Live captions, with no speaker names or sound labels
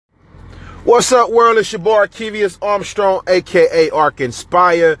What's up, world? It's your boy Arkevious Armstrong, aka Ark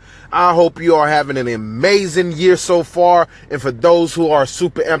Inspire. I hope you are having an amazing year so far. And for those who are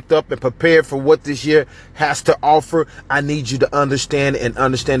super amped up and prepared for what this year has to offer, I need you to understand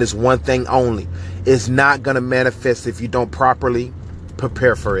this one thing only. It's not going to manifest if you don't properly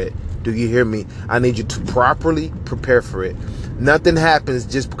prepare for it. Do you hear me? I need you to properly prepare for it. Nothing happens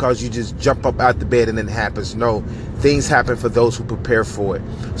just because you just jump up out the bed and then it happens. No, things happen for those who prepare for it.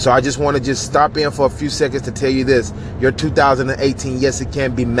 So I just want to just stop in for a few seconds to tell you this. Your 2018, yes, it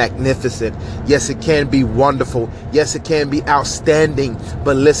can be magnificent. Yes, it can be wonderful. Yes, it can be outstanding.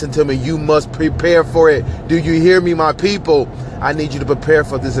 But listen to me, you must prepare for it. Do you hear me, my people? I need you to prepare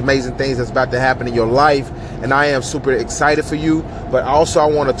for these amazing things that's about to happen in your life. And I am super excited for you. But also I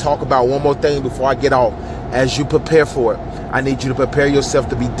want to talk about one more thing before I get off. As you prepare for it, I need you to prepare yourself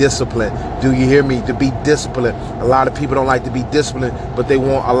to be disciplined. Do you hear me? To be disciplined. A lot of people don't like to be disciplined, but they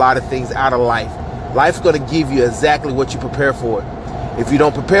want a lot of things out of life. Life's going to give you exactly what you prepare for it. If you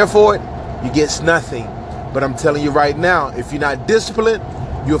don't prepare for it, you get nothing. But I'm telling you right now, if you're not disciplined,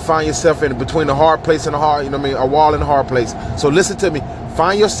 you'll find yourself in between the hard place and the hard, a wall and a hard place. So listen to me.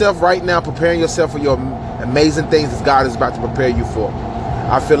 Find yourself right now preparing yourself for your amazing things that God is about to prepare you for.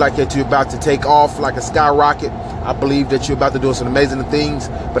 I feel like that you're about to take off like a skyrocket. I believe that you're about to do some amazing things,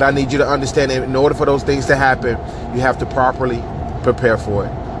 but I need you to understand that in order for those things to happen, you have to properly prepare for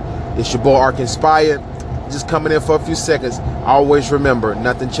it. It's your boy Ark Inspire, just coming in for a few seconds. Always remember,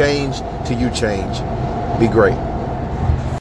 nothing changed till you change. Be great.